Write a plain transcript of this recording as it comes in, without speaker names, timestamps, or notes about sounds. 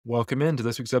Welcome into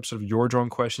this week's episode of Your Drone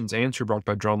Questions Answered, brought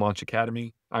by Drone Launch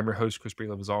Academy. I'm your host, Chris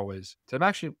Breedlove, as always. So I'm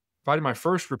actually inviting my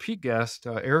first repeat guest,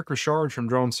 Eric Richard from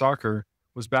Drone Soccer,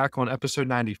 was back on episode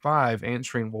 95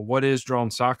 answering, well, what is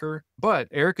drone soccer? But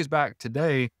Eric is back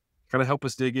today to kind of help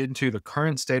us dig into the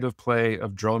current state of play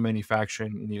of drone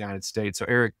manufacturing in the United States. So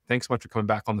Eric, thanks so much for coming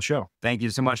back on the show. Thank you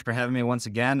so much for having me once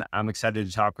again. I'm excited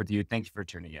to talk with you. Thank you for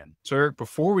tuning in. So Eric,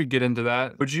 before we get into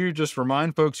that, would you just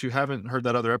remind folks who haven't heard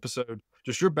that other episode,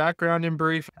 just your background in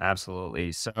brief?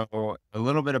 Absolutely. So a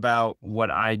little bit about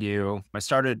what I do.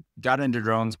 Got into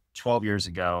drones 12 years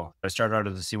ago. I started out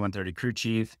as a C-130 crew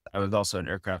chief. I was also an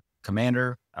aircraft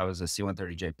commander. I was a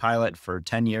C-130J pilot for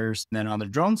 10 years. And then on the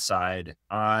drone side,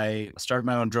 I started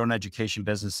my own drone education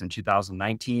business in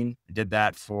 2019. I did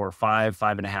that for five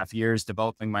and a half years,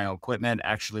 developing my own equipment,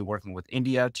 actually working with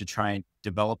India to try and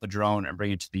develop a drone and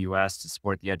bring it to the US to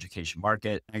support the education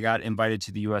market. I got invited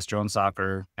to the US Drone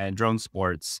Soccer and Drone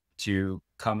Sports to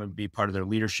come and be part of their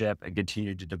leadership and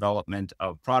continue the development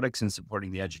of products and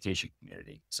supporting the education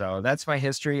community. So that's my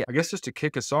history. I guess just to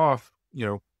kick us off,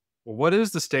 well, what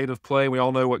is the state of play? We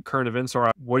all know what current events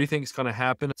are. What do you think is going to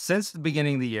happen? Since the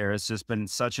beginning of the year, it's just been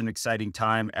such an exciting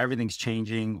time. Everything's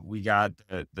changing. We got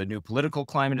the new political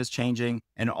climate is changing,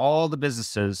 and all the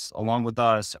businesses along with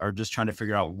us are just trying to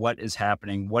figure out what is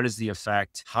happening, what is the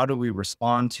effect, how do we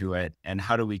respond to it, and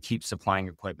how do we keep supplying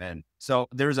equipment. So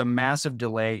there's a massive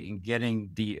delay in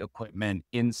getting the equipment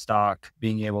in stock,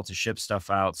 being able to ship stuff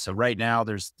out. So right now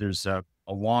there's a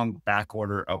long back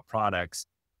order of products.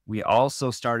 We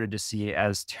also started to see,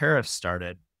 as tariffs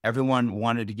started, everyone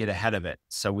wanted to get ahead of it.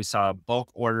 So we saw bulk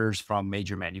orders from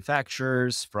major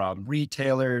manufacturers, from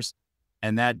retailers,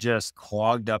 and that just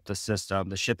clogged up the system,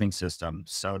 the shipping system.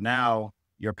 So now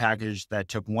your package that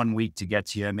took 1 week to get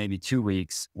to you, maybe 2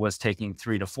 weeks, was taking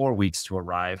 3 to 4 weeks to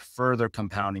arrive, further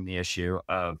compounding the issue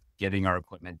of getting our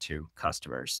equipment to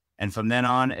customers. And from then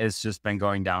on, it's just been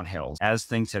going downhill. As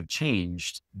things have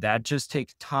changed, that just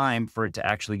takes time for it to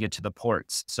actually get to the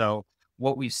ports. So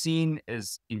what we've seen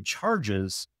is in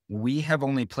charges, we have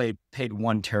only paid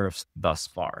one tariff thus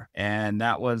far. And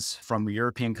that was from a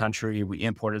European country. We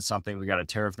imported something, we got a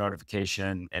tariff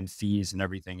notification and fees and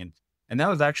everything. And that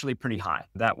was actually pretty high.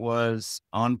 That was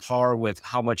on par with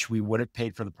how much we would have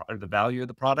paid for the value of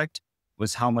the product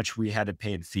was how much we had to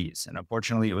pay in fees. And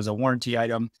unfortunately, it was a warranty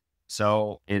item.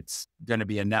 So it's going to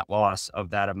be a net loss of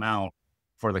that amount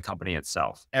for the company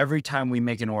itself. Every time we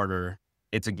make an order,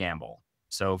 it's a gamble.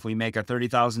 So if we make a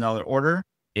 $30,000 order,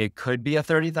 it could be a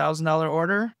 $30,000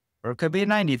 order, or it could be a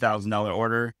 $90,000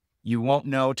 order. You won't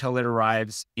know till it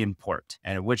arrives in port.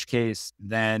 And in which case,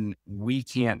 then we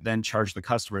can't then charge the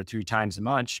customer 3 times as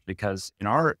much, because in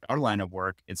our line of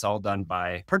work, it's all done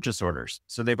by purchase orders.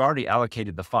 So they've already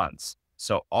allocated the funds.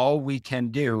 So all we can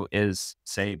do is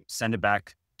say, send it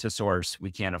back to source. We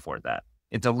can't afford that.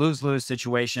 It's a lose-lose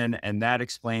situation. And that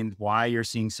explains why you're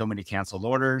seeing so many canceled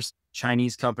orders.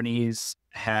 Chinese companies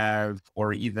have,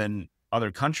 or even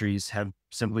other countries have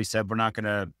simply said, we're not going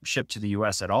to ship to the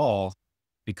US at all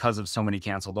because of so many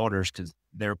canceled orders, because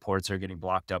their ports are getting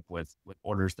blocked up with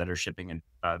orders that are shipping and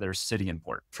they're sitting in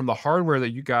port. From the hardware that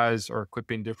you guys are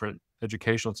equipping different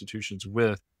educational institutions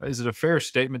with, is it a fair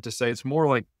statement to say it's more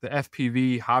like the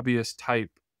FPV hobbyist type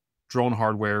drone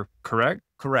hardware, correct?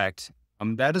 Correct.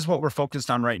 That is what we're focused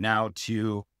on right now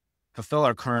to fulfill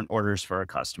our current orders for our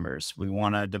customers. We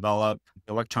want to develop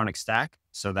electronic stack.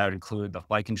 So that would include the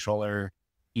flight controller,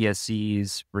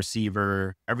 ESCs,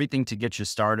 receiver, everything to get you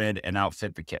started and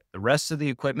outfit the kit. The rest of the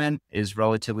equipment is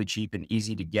relatively cheap and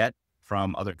easy to get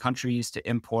from other countries to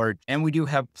import. And we do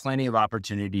have plenty of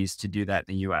opportunities to do that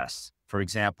in the US. For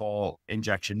example,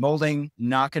 injection molding,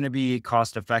 not going to be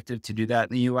cost effective to do that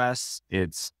in the US.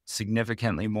 It's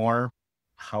significantly more.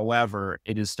 However,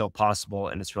 it is still possible,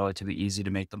 and it's relatively easy to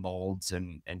make the molds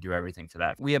and do everything for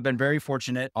that. We have been very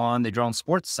fortunate on the drone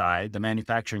sports side, the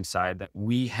manufacturing side, that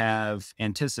we have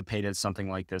anticipated something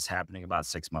like this happening about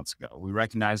 6 months ago. We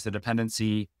recognized the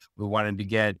dependency. We wanted to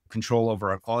get control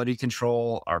over our quality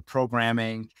control, our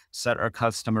programming, set our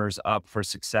customers up for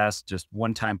success, just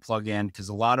one-time plug-in, because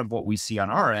a lot of what we see on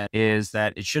our end is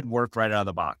that it should work right out of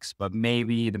the box, but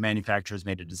maybe the manufacturer's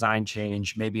made a design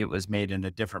change, maybe it was made in a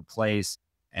different place,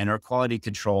 and our quality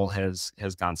control has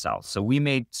gone south. So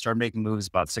we started making moves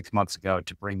about 6 months ago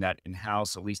to bring that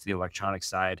in-house, at least the electronic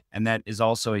side. And that is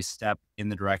also a step in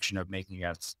the direction of making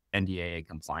us NDAA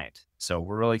compliant. So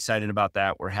we're really excited about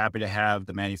that. We're happy to have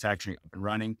the manufacturing up and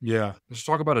running. Yeah. Let's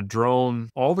talk about a drone,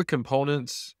 all the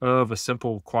components of a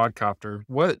simple quadcopter.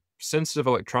 What sensitive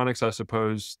electronics, I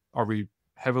suppose, are we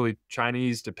heavily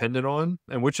Chinese dependent on?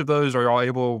 And which of those are y'all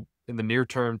able in the near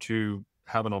term to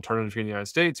have an alternative here in the United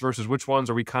States versus which ones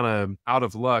are we kind of out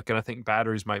of luck? And I think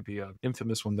batteries might be an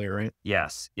infamous one there, right?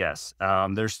 Yes, yes.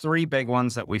 There's three big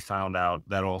ones that we found out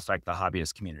that'll affect the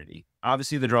hobbyist community.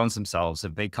 Obviously, the drones themselves,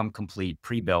 if they come complete,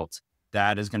 pre-built,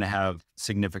 that is going to have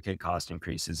significant cost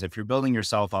increases. If you're building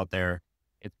yourself out there,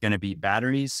 it's going to be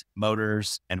batteries,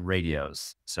 motors, and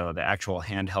radios. So the actual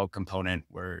handheld component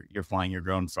where you're flying your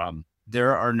drone from.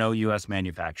 There are no US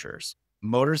manufacturers.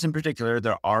 Motors in particular,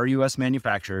 there are US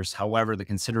manufacturers. However, the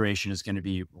consideration is going to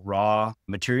be raw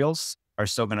materials are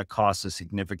still going to cost a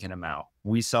significant amount.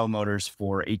 We sell motors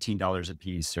for $18 a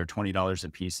piece or $20 a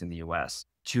piece in the US.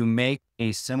 To make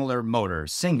a similar motor,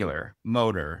 singular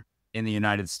motor in the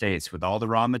United States with all the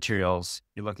raw materials,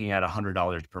 you're looking at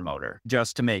 $100 per motor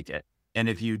just to make it. And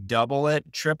if you double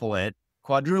it, triple it,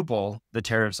 quadruple the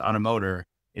tariffs on a motor,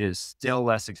 it is still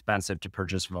less expensive to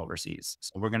purchase from overseas.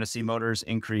 So we're going to see motors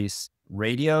increase.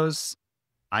 Radios,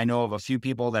 I know of a few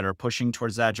people that are pushing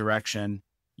towards that direction.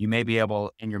 You may be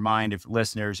able, in your mind, if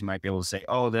listeners, you might be able to say,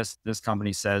 oh, this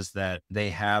company says that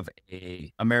they have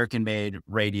a American-made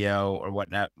radio or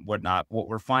whatnot. What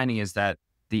we're finding is that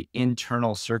the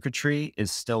internal circuitry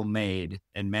is still made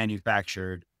and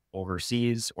manufactured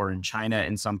overseas or in China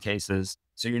in some cases.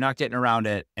 So you're not getting around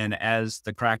it. And as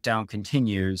the crackdown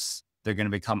continues, they're going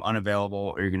to become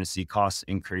unavailable or you're going to see costs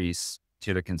increase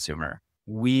to the consumer.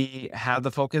 We have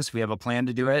the focus, we have a plan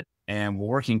to do it, and we're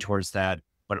working towards that,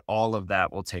 but all of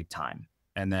that will take time.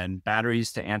 And then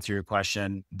batteries, to answer your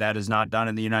question, that is not done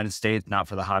in the United States, not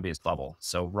for the hobbyist level.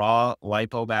 So raw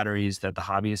LiPo batteries that the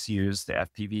hobbyists use, the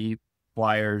FPV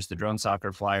flyers, the drone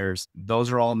soccer flyers,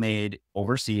 those are all made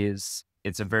overseas.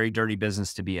 It's a very dirty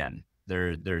business to be in.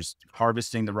 There's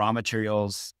harvesting the raw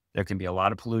materials. There can be a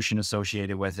lot of pollution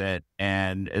associated with it,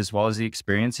 and as well as the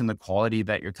experience and the quality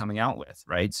that you're coming out with,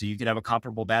 right? So you could have a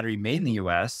comparable battery made in the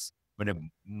US, but it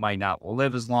might not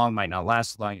live as long, might not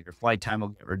last as long. Your flight time will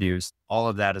get reduced. All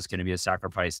of that is going to be a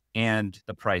sacrifice and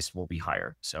the price will be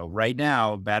higher. So right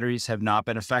now, batteries have not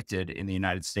been affected in the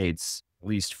United States, at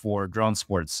least for drone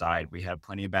sports side. We have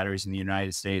plenty of batteries in the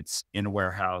United States in a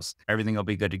warehouse. Everything will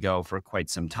be good to go for quite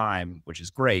some time, which is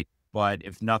great. But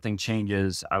if nothing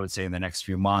changes, I would say in the next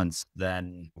few months,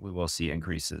 then we will see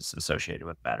increases associated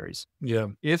with batteries. Yeah.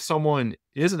 If someone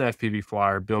is an FPV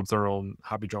flyer, builds their own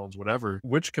hobby drones, whatever,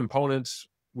 which components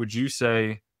would you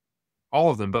say,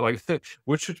 all of them, but like,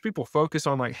 which should people focus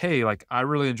on? Like, hey, like I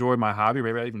really enjoy my hobby.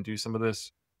 Maybe I even do some of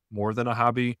this more than a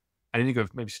hobby. I need to go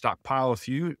maybe stockpile a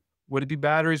few. Would it be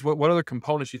batteries? What other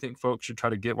components you think folks should try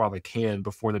to get while they can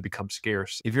before they become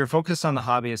scarce? If you're focused on the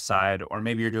hobbyist side, or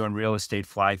maybe you're doing real estate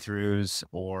fly-throughs,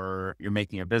 or you're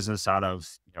making a business out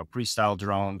of freestyle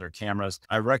drones or cameras,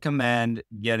 I recommend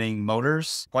getting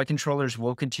motors. Flight controllers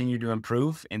will continue to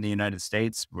improve in the United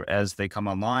States as they come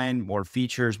online, more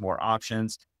features, more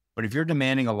options. But if you're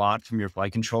demanding a lot from your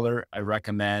flight controller, I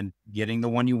recommend getting the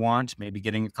one you want, maybe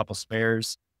getting a couple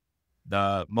spares.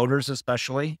 The motors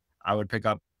especially, I would pick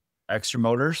up extra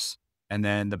motors and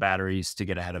then the batteries to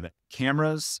get ahead of it.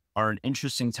 Cameras are an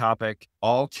interesting topic.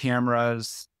 All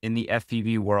cameras in the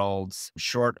FPV worlds,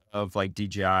 short of like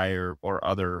DJI or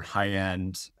other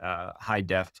high-end,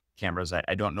 high-def cameras,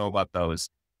 I don't know about those,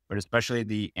 but especially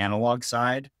the analog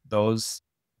side, those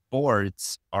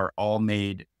boards are all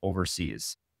made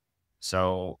overseas.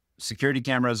 So security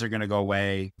cameras are going to go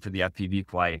away for the FPV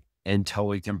flight until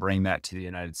we can bring that to the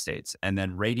United States. And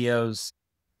then radios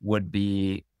would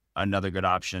be another good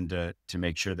option to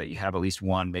make sure that you have at least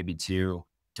one, maybe two,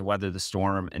 to weather the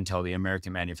storm until the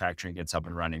American manufacturing gets up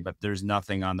and running. But there's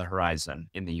nothing on the horizon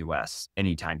in the US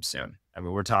anytime soon. I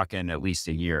mean, we're talking at least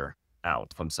a year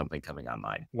out from something coming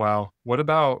online. Wow. What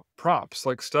about props?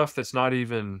 Like stuff that's not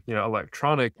even,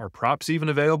 electronic. Are props even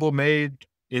available made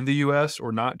in the US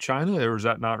or not China? Or is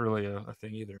that not really a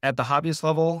thing either? At the hobbyist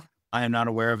level, I am not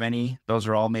aware of any. Those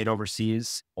are all made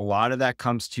overseas. A lot of that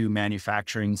comes to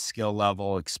manufacturing skill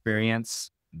level,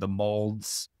 experience, the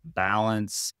molds,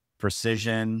 balance,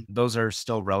 precision. Those are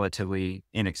still relatively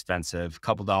inexpensive, a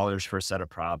couple dollars for a set of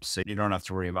props. So you don't have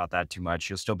to worry about that too much.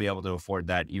 You'll still be able to afford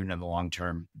that even in the long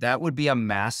term. That would be a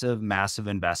massive, massive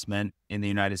investment in the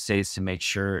United States to make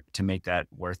that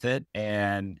worth it.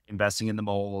 And investing in the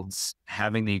molds,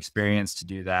 having the experience to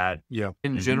do that. Yeah.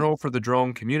 In general, for the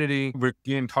drone community, we're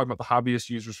again talking about the hobbyist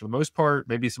users for the most part.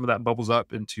 Maybe some of that bubbles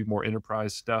up into more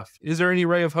enterprise stuff. Is there any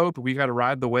ray of hope? We got to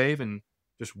ride the wave and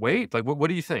just wait? Like, what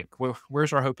do you think?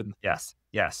 Where's our hope in? Yes.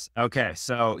 Yes. Okay.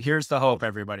 So here's the hope,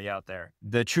 everybody out there.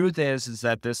 The truth is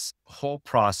that this whole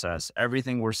process,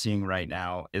 everything we're seeing right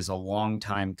now is a long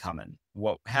time coming.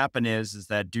 What happened is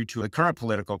that due to the current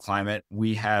political climate,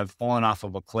 we have fallen off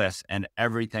of a cliff and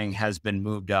everything has been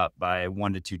moved up by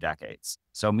 1 to 2 decades.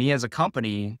 So me as a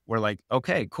company, we're like,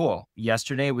 okay, cool.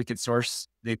 Yesterday we could source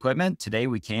the equipment. Today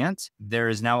we can't. There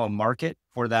is now a market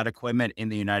for that equipment in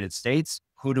the United States.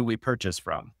 Who do we purchase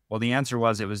from? Well, the answer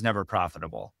was it was never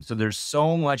profitable. So there's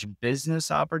so much business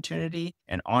opportunity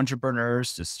and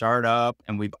entrepreneurs to start up.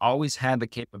 And we've always had the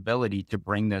capability to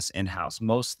bring this in-house,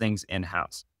 most things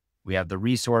in-house. We have the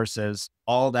resources,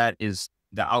 all that is,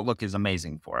 the outlook is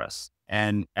amazing for us.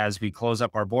 And as we close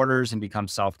up our borders and become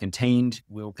self-contained,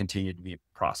 we'll continue to be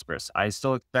prosperous. I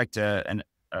still expect an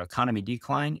economy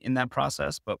decline in that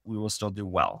process, but we will still do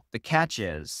well. The catch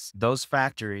is those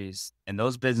factories and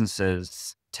those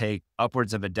businesses take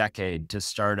upwards of a decade to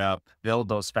start up, build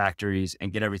those factories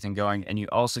and get everything going. And you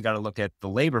also got to look at the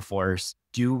labor force.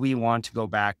 Do we want to go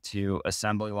back to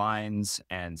assembly lines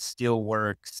and steel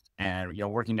works and,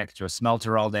 working next to a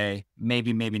smelter all day?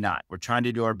 Maybe, maybe not. We're trying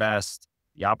to do our best.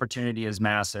 The opportunity is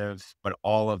massive, but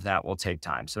all of that will take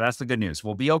time. So that's the good news.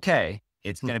 We'll be okay.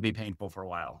 It's going to be painful for a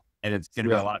while. And it's going to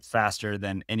be a lot faster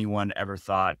than anyone ever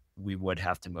thought we would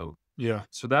have to move. Yeah.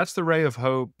 So that's the ray of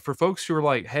hope for folks who are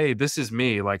like, hey, this is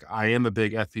me. Like, I am a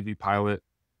big FPV pilot.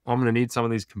 I'm going to need some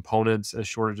of these components as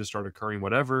shortages start occurring,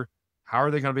 whatever. How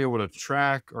are they going to be able to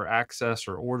track or access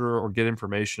or order or get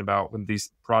information about when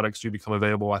these products do become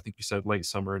available? I think you said late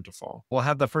summer into fall. We'll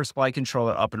have the first flight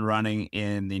controller up and running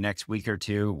in the next week or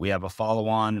two. We have a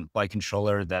follow-on flight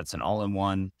controller that's an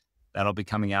all-in-one. That'll be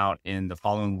coming out in the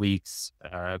following weeks,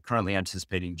 currently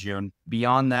anticipating June.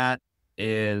 Beyond that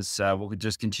is we'll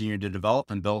just continue to develop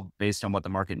and build based on what the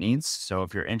market needs. So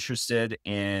if you're interested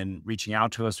in reaching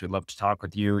out to us, we'd love to talk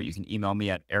with you. You can email me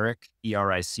at Eric,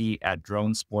 ERIC, at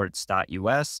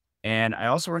dronesports.us. And I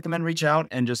also recommend reach out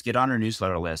and just get on our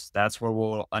newsletter list. That's where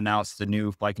we'll announce the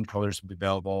new flight controllers will be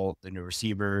available, the new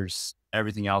receivers,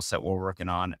 everything else that we're working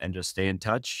on, and just stay in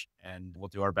touch. And we'll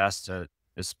do our best to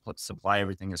just supply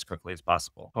everything as quickly as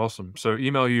possible. Awesome. So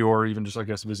email you or even just, I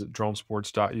guess, visit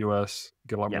dronesports.us,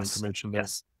 get a lot more information there.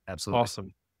 Yes, absolutely.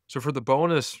 Awesome. So for the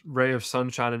bonus ray of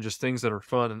sunshine and just things that are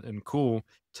fun and cool,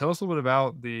 tell us a little bit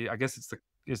about I guess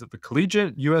is it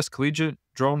the U.S. Collegiate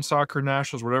Drone Soccer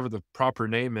Nationals, whatever the proper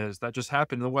name is, that just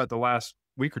happened in the last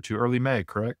week or two, early May,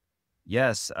 correct?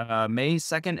 Yes, May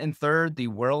 2nd and 3rd, the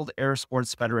World Air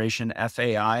Sports Federation,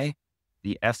 FAI,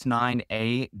 the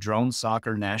F9A Drone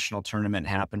Soccer National Tournament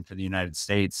happened for the United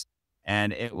States.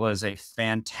 And it was a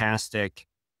fantastic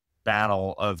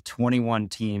battle of 21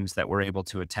 teams that were able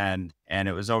to attend. And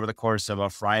it was over the course of a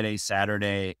Friday,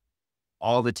 Saturday.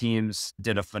 All the teams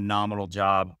did a phenomenal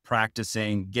job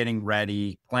practicing, getting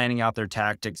ready, planning out their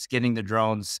tactics, getting the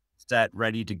drones set,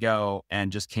 ready to go,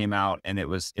 and just came out. And it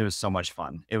was so much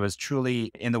fun. It was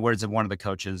truly, in the words of one of the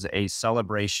coaches, a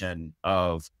celebration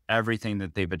of everything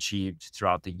that they've achieved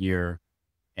throughout the year.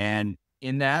 And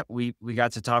in that, we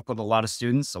got to talk with a lot of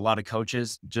students, a lot of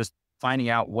coaches, just finding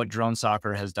out what drone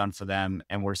soccer has done for them.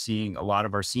 And we're seeing a lot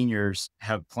of our seniors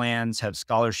have plans, have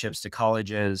scholarships to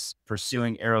colleges,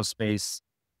 pursuing aerospace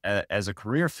as a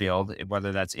career field,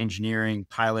 whether that's engineering,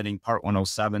 piloting, Part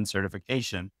 107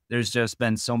 certification. There's just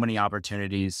been so many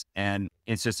opportunities and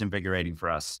it's just invigorating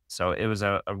for us. So it was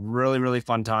a really, really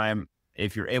fun time.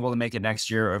 If you're able to make it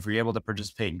next year, or if you're able to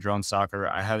participate in drone soccer,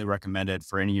 I highly recommend it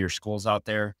for any of your schools out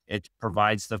there. It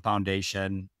provides the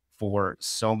foundation for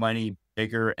so many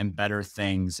bigger and better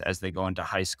things as they go into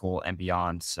high school and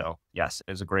beyond. So yes,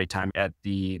 it was a great time at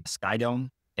the Sky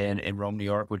Dome in Rome, New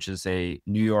York, which is a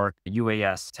New York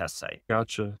UAS test site.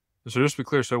 Gotcha. So just to be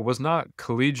clear, so it was not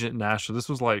collegiate national. This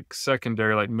was like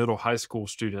secondary, like middle high school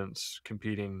students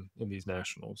competing in these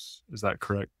nationals. Is that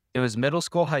correct? It was middle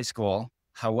school, high school.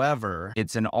 However,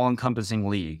 it's an all-encompassing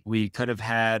league. We could have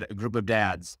had a group of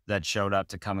dads that showed up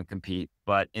to come and compete,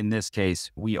 but in this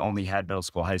case, we only had middle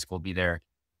school, high school be there.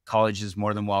 College is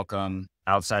more than welcome.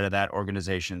 Outside of that,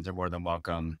 organizations are more than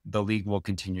welcome. The league will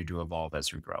continue to evolve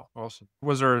as we grow. Awesome.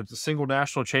 Was there a single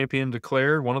national champion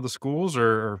declared, one of the schools,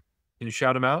 or can you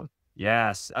shout them out?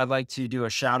 Yes, I'd like to do a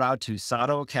shout out to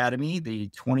Sato Academy, the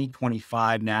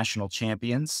 2025 national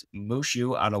champions,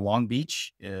 Mushu out of Long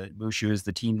Beach. Mushu is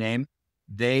the team name.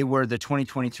 They were the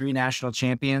 2023 national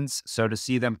champions. So to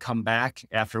see them come back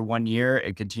after 1 year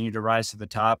and continue to rise to the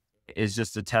top is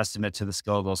just a testament to the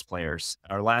skill of those players.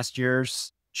 Our last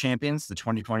year's champions, the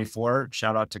 2024,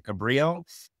 shout out to Cabrillo.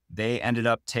 They ended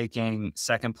up taking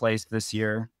second place this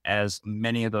year as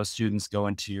many of those students go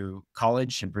into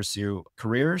college and pursue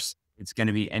careers. it's going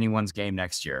to be anyone's game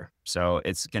next year. So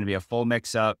it's going to be a full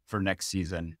mix up for next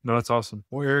season. No, that's awesome.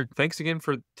 Well, Eric, thanks again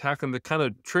for tackling the kind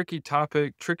of tricky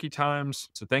topic, tricky times.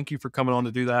 So thank you for coming on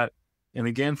to do that. And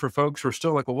again, for folks who are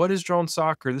still like, well, what is drone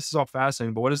soccer? This is all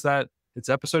fascinating, but what is that? It's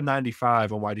episode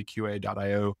 95 on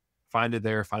ydqa.io. Find it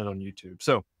there, find it on YouTube.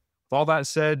 So with all that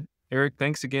said, Eric,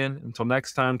 thanks again. Until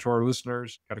next time, to our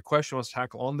listeners, got a question wants to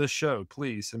tackle on this show,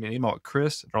 please send me an email at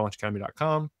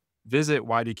chris@dronelaunchacademy.com, visit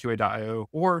ydqa.io,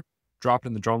 or drop it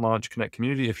in the Drone Launch Connect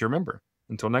community if you're a member.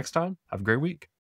 Until next time, have a great week.